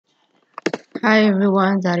Hi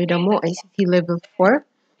everyone, ዛሬ ደግሞ ICT Level 4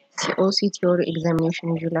 COC Theory Examination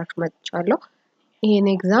ይዤላችሁ መጥቻለሁ። ይሄን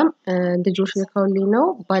ኤግዛም ልጆች ልከውልኝ ነው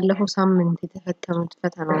ባለፈው ሳምንት የተፈተኑት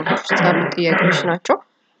ፈተናዎች ውስጥ ያሉ ጥያቄዎች ናቸው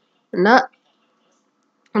እና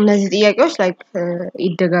እነዚህ ጥያቄዎች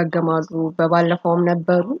ይደጋገማሉ በባለፈውም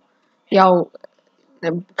ነበሩ ያው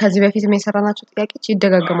ከዚህ በፊትም የሰራናቸው ጥያቄዎች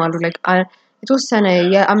ይደጋገማሉ የተወሰነ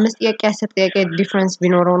የአምስት ጥያቄ 10 ጥያቄ ዲፈረንስ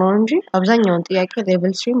ቢኖረው ነው እንጂ አብዛኛውን ጥያቄ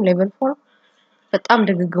ሌቨል 3 ሌቨል 4 በጣም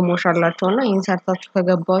ድግግሞሽ አላቸውና ይሄን ሰርታችሁ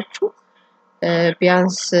ከገባችሁ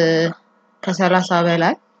ቢያንስ ከ30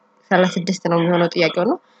 በላይ 36 ነው የሚሆነው ጥያቄው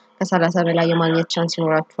ነው ከ30 በላይ የማግኘት ቻንስ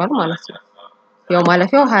ይኖራችኋል ማለት ነው ያው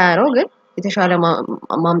ማለፊያው 20 ነው ግን የተሻለ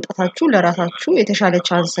ማምጣታችሁ ለራሳችሁ የተሻለ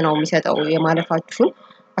ቻንስ ነው የሚሰጠው የማለፋችሁን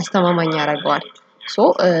አስተማማኝ ያደርገዋል ሶ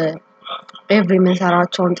ኤቭሪ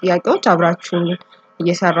ምንሰራቸውን ጥያቄዎች አብራችሁ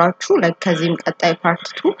እየሰራችሁ ከዚህም ቀጣይ ፓርት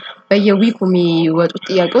 2 በየዊኩ የሚወጡ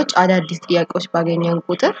ጥያቄዎች አዳዲስ ጥያቄዎች ባገኘን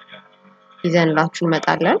ቁጥር ይዘንላችሁ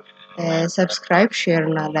እንመጣለን ሰብስክራይብ ሼር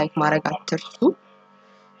እና ላይክ ማድረግ አትርሱ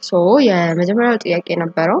ሶ የመጀመሪያው ጥያቄ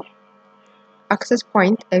ነበረው access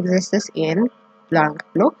point exists in blank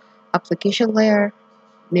ብሎ application layer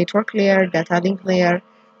network layer data link layer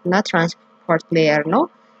እና transport layer ነው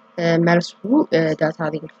መልሱ data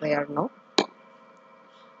link layer ነው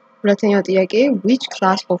ሁለተኛው ጥያቄ which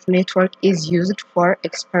class of network is used for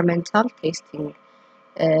experimental testing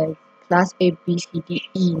class A B C D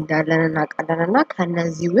E እንዳለን እናውቃለንና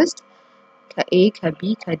ከነዚህ ውስጥ ከA ከB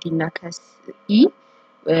ከD እና ከE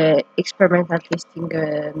experimental testing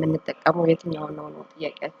የምንጠቀመው የትኛው ነው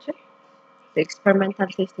ጥያቄያችን experimental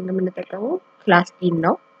testing የምንጠቀመው class E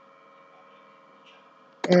ነው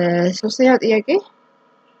ሶስተኛው ጥያቄ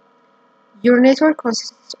Your network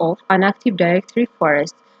consists of an active directory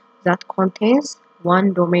forest that contains one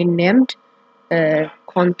domain named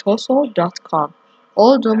contoso.com.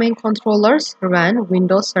 All domain controllers run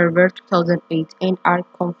Windows Server 2008 and are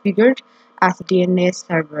configured as DNS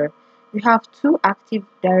server. You have two active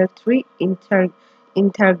directory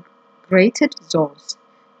integrated zones,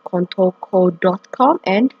 contoco.com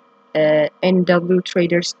and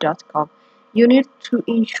nwtraders.com. You need to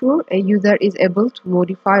ensure a user is able to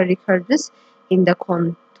modify records in the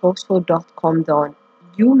contoso.com zone.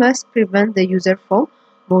 You must prevent the user from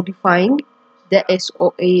modifying the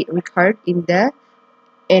SOA record in the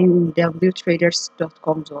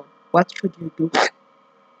nwtraders.com zone. What should you do?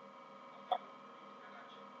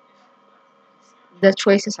 The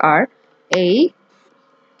choices are A.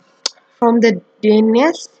 From the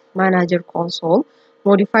DNS Manager console,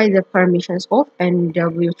 modify the permissions of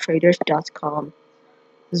nwtraders.com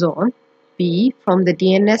zone. B. From the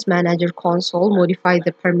DNS Manager console, modify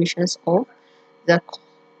the permissions of the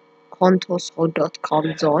contoso.com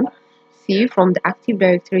zone. C. From the Active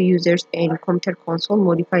Directory users and Computer console,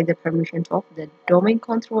 modify the permissions of the Domain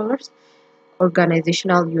Controllers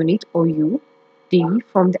Organizational Unit OU. D.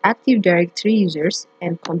 From the Active Directory users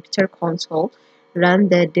and Computer console, run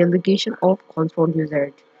the delegation of control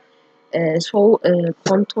users.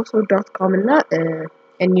 contoso.com እና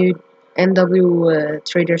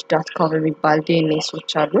nwtraders.com የሚባል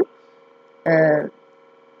DNSዎች አሉ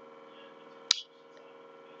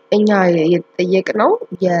እኛ የተጠየቅነው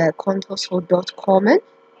የcontoso.com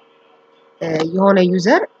የሆነ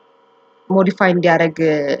ዩዘር ሞዲፋይ እንዲያደርግ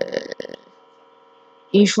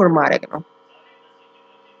ኢንሹር ማድረግ ነው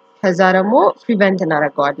ከዛ ደግሞ ፕሪቨንት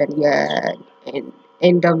እናደርገዋለን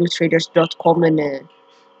nwtraders.com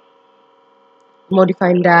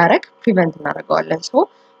ሞዲፋይ እንዳያደርግ ፕሪቨንት እናደርገዋለን ሶ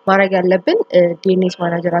ማድረግ ያለብን DNS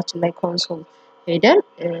ማናጀራችን ላይ ኮንሶል ሄደን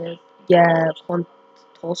የcontoso.com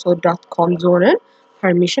ዞንን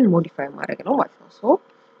permission modify ማድረግ ነው ማለት ነው ሶ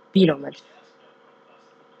ቢ ነው ማለት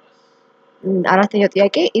አራተኛው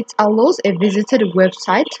ጥያቄ it allows a visited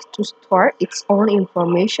website to store its own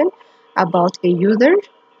information about a user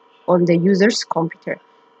on the user's computer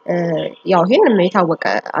ያው ይሄን የታወቀ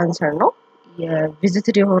አንሰር ነው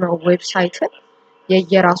የቪዚትድ የሆነው ዌብሳይት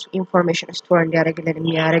የየራሱ ኢንፎርሜሽን ስቶር እንዲያደርግልን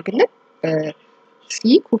የሚያደርግልን ሲ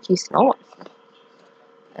ኩኪስ ነው ማለት ነው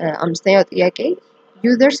አምስተኛው ጥያቄ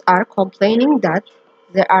users are complaining that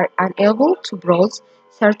they are unable to browse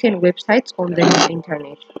certain websites on the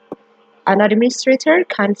internet. An administrator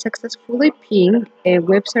can successfully ping a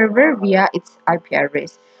web server via its IP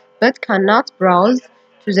address, but cannot browse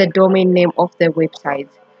to the domain name of the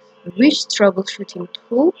website. Which troubleshooting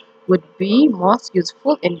tool would be most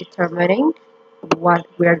useful in determining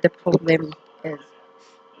where the problem is?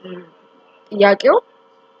 ጥያቄው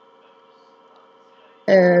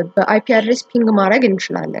በአይፒ አድሬስ ፒንግ ማድረግ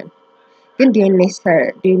እንችላለን ግን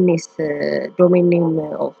DNS domain name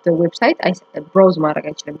of the website browse ማድረግ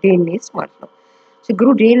አይችልም DNS ማለት ነው ችግሩ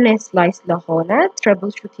DNS ላይ ስለሆነ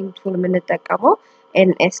trouble shooting tool የምንጠቀመው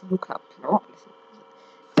NS lookup ነው ማለት ነው።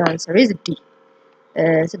 The answer is D.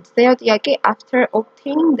 ስድስተኛው ጥያቄ after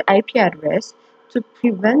obtaining the IP address to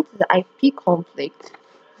prevent the IP conflict,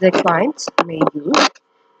 the clients may use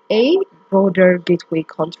A. Broader gateway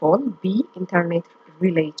control, B. Internet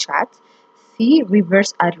relay chat, C.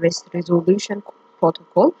 Reverse address resolution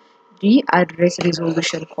protocol, D. Address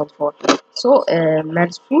resolution control. So,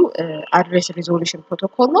 መልሱ address resolution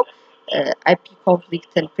protocol ነው። IP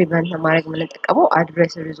conflict prevent ለማድረግ የምንጠቀመው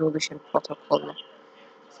address resolution protocol ነው።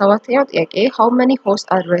 ሰባተኛው ጥያቄ how many host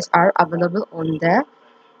address are available on the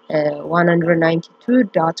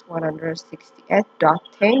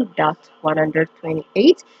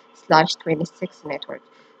 192.168.10.128/26 network.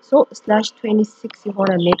 So /26 የሆነ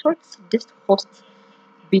ኔትወርክ 6 host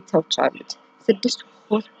ቢቶች አሉት። 6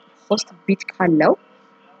 host ቢት ካለው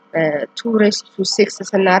 2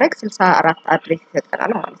 ስናደርግ 64 አድሬስ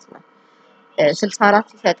ይሰጠናል ማለት ነው። 64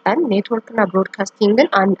 ሲሰጠን ኔትወርክ እና ብሮድካስቲንግን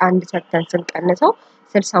አንድ ሰተን ስንቀንሰው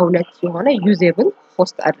 62 የሆነ ዩዜብል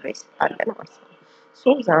host address አለን ማለት ነው። So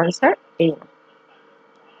the answer A ነው።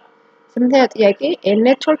 ስምንተኛው ጥያቄ a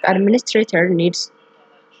network administrator needs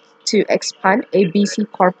to expand ABC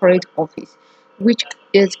corporate office which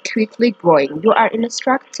is quickly growing. You are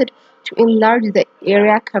instructed to enlarge the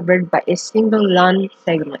area covered by a single LAN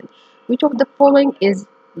segment. Which of the following is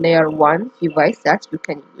layer 1 device that you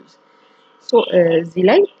can use? So እዚህ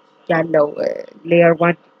ላይ ያለው layer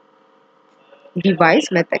 1 device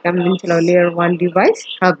መጠቀም የምንችለው layer 1 device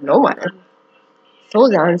hub ነው ማለት ነው። So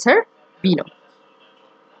the answer B ነው።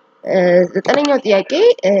 ዘጠነኛው ጥያቄ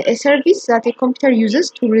a service that a computer uses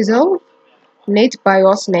to resolve net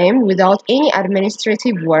BIOS name without any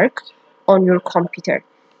administrative work on your computer.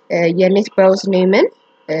 የnet BIOS nameን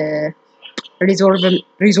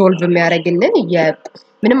resolve የሚያደርግልን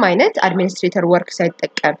ምንም አይነት administrator work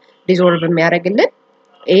ሳይጠቀም resolve የሚያደርግልን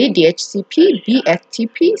A. DHCP, B.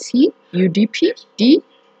 FTP, C. UDP, D.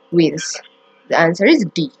 WINS. The answer is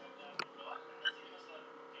D.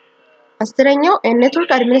 አስረኛው a network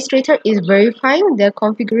administrator is verifying the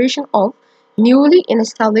configuration of newly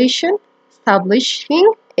establishing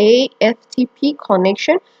a FTP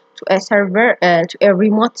connection to a server to a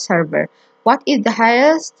remote server. What is the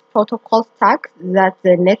highest protocol stack that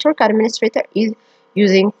the network administrator is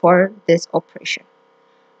using for this operation?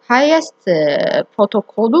 Highest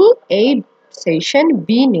protocol A. Session, B.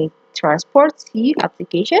 Net transport, C.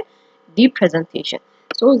 Application, D. Presentation.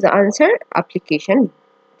 So the answer application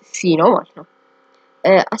C ነው ማለት ነው።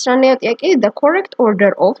 11ኛው ጥያቄ the correct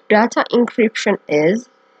order of data encryption is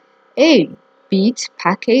A. Bit,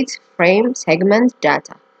 packet, frame, segment,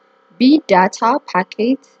 data, B. Data,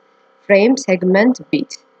 packet, frame, segment,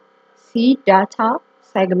 bit, C. Data,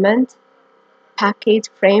 segment, packet,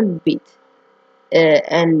 frame, bit,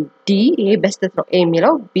 and D. best ነው A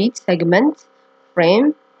የሚለው bit, segment, frame,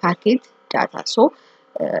 packet, data. So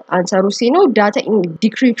አንሰሩ C ነው። data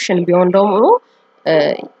decryption ቢሆን ደግሞ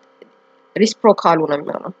ሪስፕሮካሉ ነው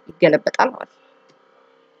የሚሆነው ይገለበጣል ማለት ነው።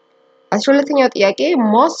 12ኛው ጥያቄ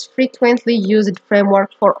most frequently used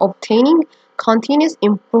framework for obtaining continuous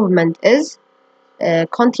improvement is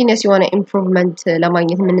continuous የሆነ improvement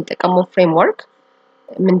ለማግኘት የምንጠቀመው framework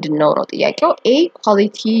ምንድነው ነው ጥያቄው A.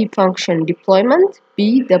 quality function deployment, B.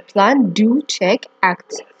 the plan, do, check,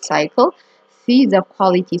 act cycle, C. the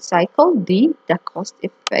quality cycle, D. the cost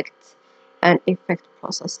effect and effect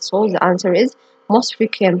process. So the answer is most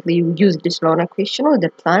frequently used ስለሆነ question the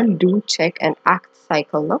plan, do, check and act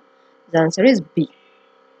cycle ነው. The answer is B.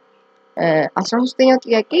 13ኛው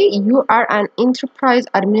ጥያቄ you are an enterprise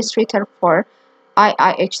administrator for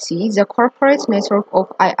IIHT. The corporate network of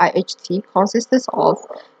IIHT consists of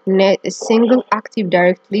a single active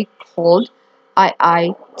directory called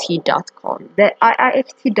IIT.com. The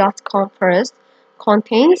IIT.com first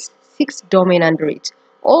contains 6 domain under it.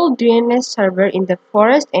 All DNS server in the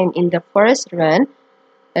forest and in the forest run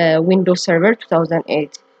Windows Server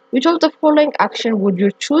 2008. Which of the following action would you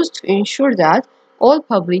choose to ensure that all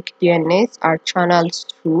public DNS are channeled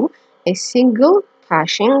through a single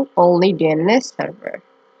caching only DNS server?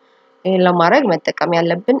 ለማድረግ መጠቀም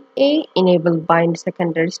ያለብን A. enable bind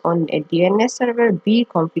secondaries on a DNS server, B.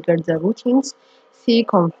 configure the routines, C.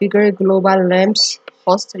 configure global names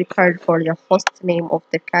host record for the host name of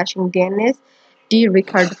the caching DNS, D.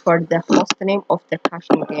 record for the host name of the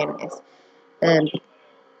caching DNS.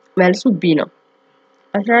 መልሱ B ነው።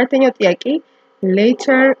 14ኛው ጥያቄ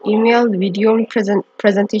later email video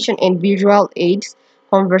presentation and visual aids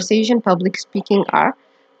conversation public speaking are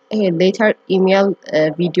later email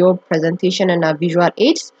video presentation እና visual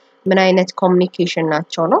aids ምን አይነት communication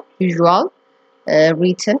ናቸው ነው visual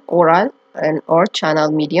written oral or channel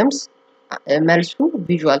mediums መልሱ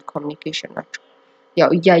visual communication ናቸው። ያው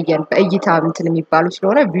እያየን በእይታ እንትን የሚባሉ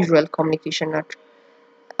ስለሆነ visual communication ናቸው።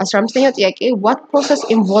 15ኛው ጥያቄ what process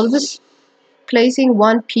involves placing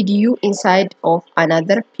one PDU inside of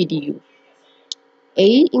another PDU?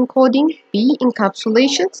 A. Encoding, B.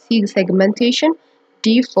 Encapsulation, C. Segmentation, D.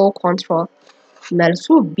 Flow control. መልሱ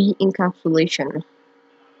B. Encapsulation ነው።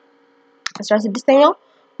 16ኛው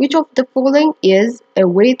which of the following is a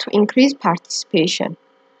way to increase participation?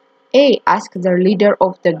 A. Ask the leader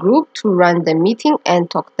of the group to run the meeting and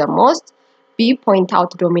talk the most. B. Point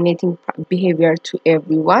out dominating behavior to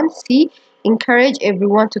everyone. C. Encourage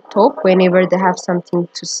everyone to talk whenever they have something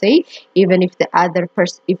to say, even if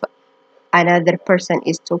another person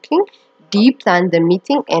is talking. D. Plan the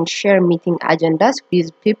meeting and share meeting agendas with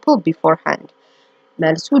people beforehand.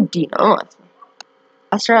 መልሱ D ነው ማለት ነው።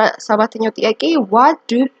 17ኛው ጥያቄ what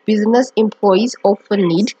do business employees often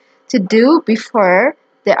need to do before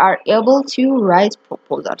they are able to write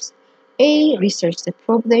proposals? A. Research the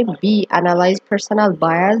problem. B. Analyze personal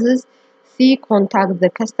biases. C. Contact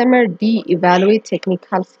the customer. D. Evaluate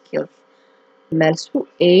technical skills. መልሱ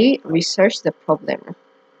A. Research the problem.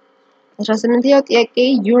 18ኛው ጥያቄ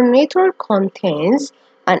your network contains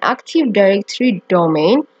an active directory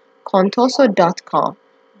domain contoso.com.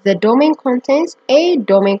 The domain contains a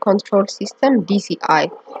domain control system DCI.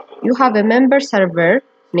 You have a member server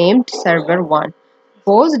named server 1.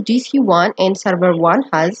 Both DC1 and server 1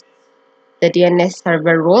 has the DNS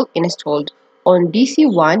server role installed. On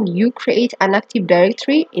DC1, you create an active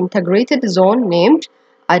directory integrated zone named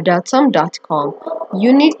adatum.com.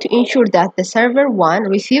 You need to ensure that the server 1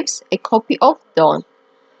 receives a copy of DON.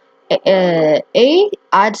 A.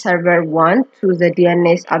 Add server 1 to the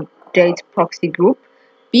DNS update proxy group.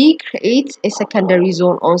 B. Create a secondary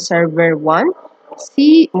zone on server 1. C.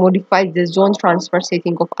 Modify the zone transfer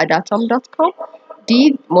setting of adatum.com. D.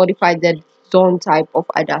 Modify the zone type of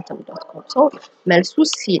adatum.com. So, መልሱ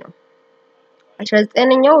C ነው።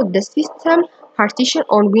 19ኛው the system partition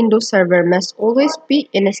on Windows server must always be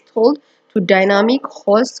installed to dynamic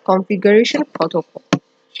host configuration protocol.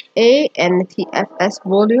 A. NTFS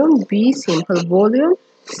volume. B. Simple volume.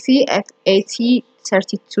 C.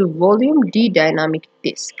 FAT32 volume. D. Dynamic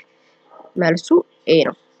disk. መልሱ A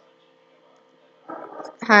ነው።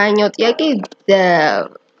 20ኛው ጥያቄ the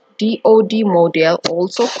DoD model,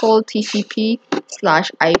 also called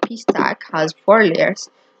TCP/IP stack, has 4 layers.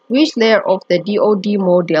 Which layer of the DoD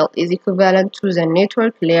model is equivalent to the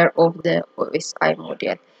network layer of the OSI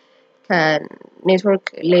model? ከኔትወርክ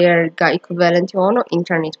ሌየር ጋር ኢኩቫለንት የሆነው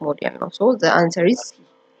ኢንተርኔት ሞዴል ነው። So the answer is C.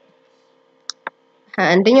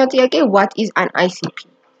 አንደኛው ጥያቄ what is an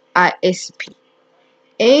ISP?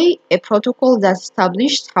 A protocol that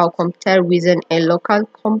establishes how computer within a local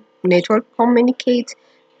network communicate.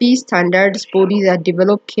 B. Standards body that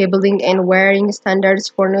develop cabling and wiring standards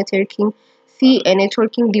for networking. C. A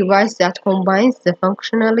networking device that combines the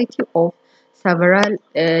functionality of several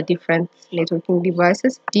different networking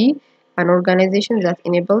devices. D. An organization that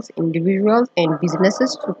enables individuals and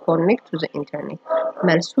businesses to connect to the internet.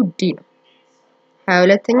 መልሱ D ነው።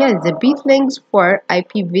 22ኛ the bit length for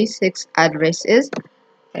IPv6 address is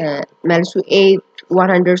መልሱ A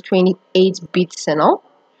 128 bits ነው።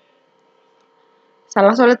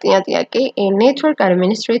 32ኛ ጥያቄ a network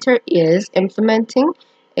administrator is implementing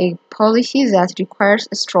a policy that requires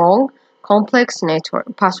a strong complex network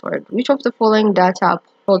password. Which of the following data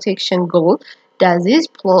protection goal does this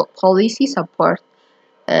policy support?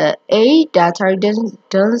 A. Data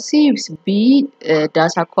redundancy. B.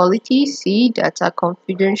 Data quality. C. Data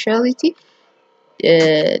confidentiality.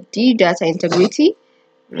 D. Data integrity.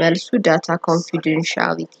 መልሱ data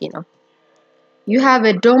confidentiality ነው። You have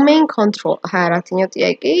a domain control. 24ኛው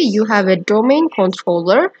ጥያቄ you have a domain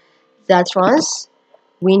controller that runs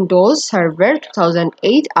Windows Server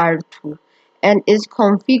 2008 R2 and is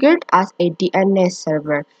configured as a DNS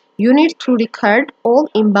server. You need to record all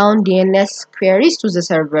inbound DNS queries to the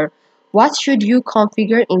server. What should you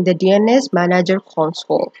configure in the DNS Manager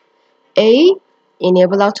console? A.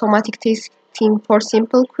 Enable automatic testing for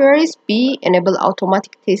simple queries. B. Enable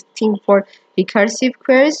automatic testing for recursive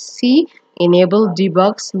queries. C. Enable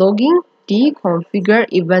debugs logging. D. Configure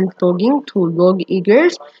event logging to log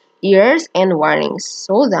errors and warnings.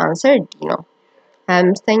 So the answer D no.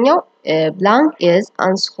 25ኛው blank is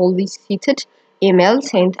unsolicited email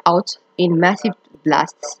sent out in massive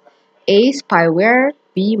blasts. A. Spyware.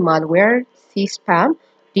 B. Malware. C. Spam.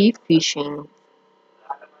 D. Phishing.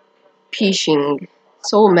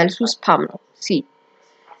 So መልሱ spam ነው። C.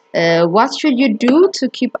 What should you do to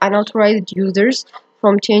keep unauthorized users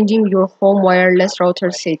from changing your home wireless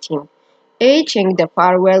router setting? A. Change the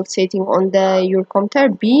firewall setting on your computer.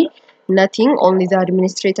 B. Nothing, only the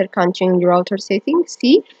administrator can change your router setting. C.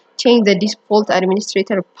 Change the default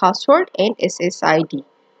administrator password and SSID.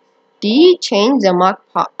 D. Change the MAC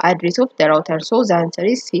address of the router. So the answer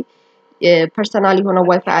is C. Personally, when a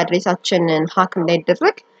Wi-Fi address and hack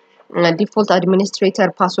እንዳይደረግ default administrator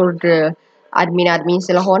password admin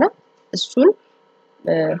ስለሆነ እሱን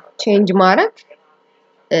change ማድረግ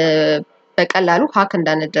በቀላሉ hack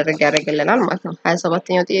እንዳንደረግ ያደርግልናል ማለት ነው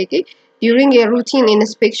 27ኛው ጥያቄ During a routine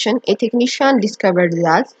inspection a technician discovered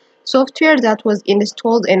that software that was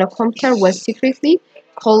installed in a computer was secretly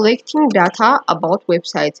collecting data about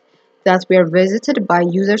websites that were visited by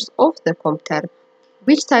users of the computer.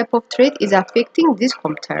 Which type of threat is affecting this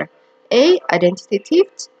computer? A. Identity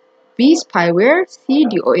theft. B. Spyware. C.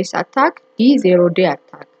 DOS attack. D. Zero-day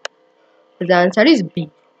attack. The answer is B.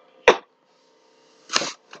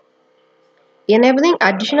 Enabling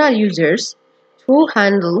additional users to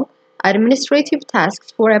handle administrative tasks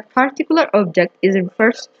for a particular object is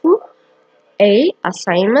referred to A.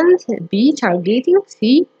 Assignment. B. Targeting. C.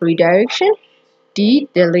 Redirection. D.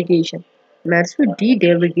 Delegation. መልሱ D.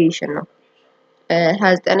 Delegation ነው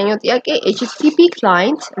has another ጥያቄ HTTP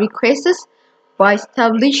client requests by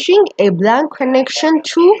establishing a blank connection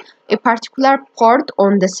to a particular port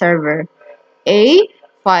on the server. A.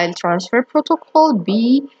 File transfer protocol. B.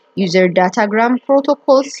 User datagram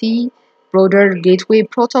protocol. C. Broader gateway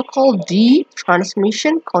protocol. D.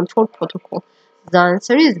 Transmission control protocol. The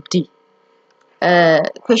answer is D.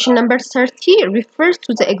 Question number 30 refers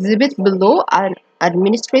to the exhibit below. An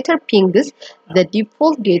administrator pings the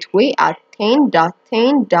default gateway at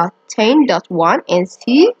 10.10.10.1 and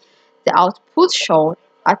sees the output shown.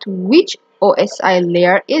 At which OSI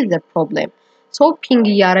layer is the problem? So ping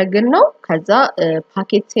እያደረግን ነው ከዛ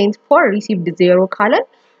packet sent for received 0 ካለ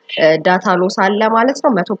data loss አለ ማለት ነው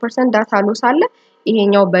 100% data loss አለ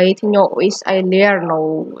ይሄኛው በየትኛው OSI layer ነው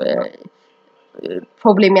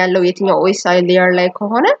ፕሮብሌም ያለው የትኛው OSI layer ላይ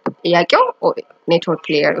ከሆነ ጥያቄው ኔትወርክ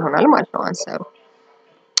layer ይሆናል ማለት ነው አንሰሩ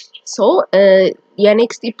so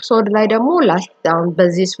የኔክስት ኤፒሶድ ላይ ደግሞ ላስት ዳውን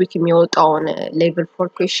በዚህ ዊክ የሚወጣውን ሌቨል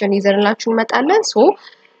 4 question ይዘንላችሁ እንመጣለን so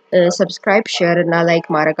subscribe share እና like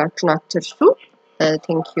ማድረጋችሁን አትርሱ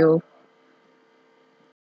thank you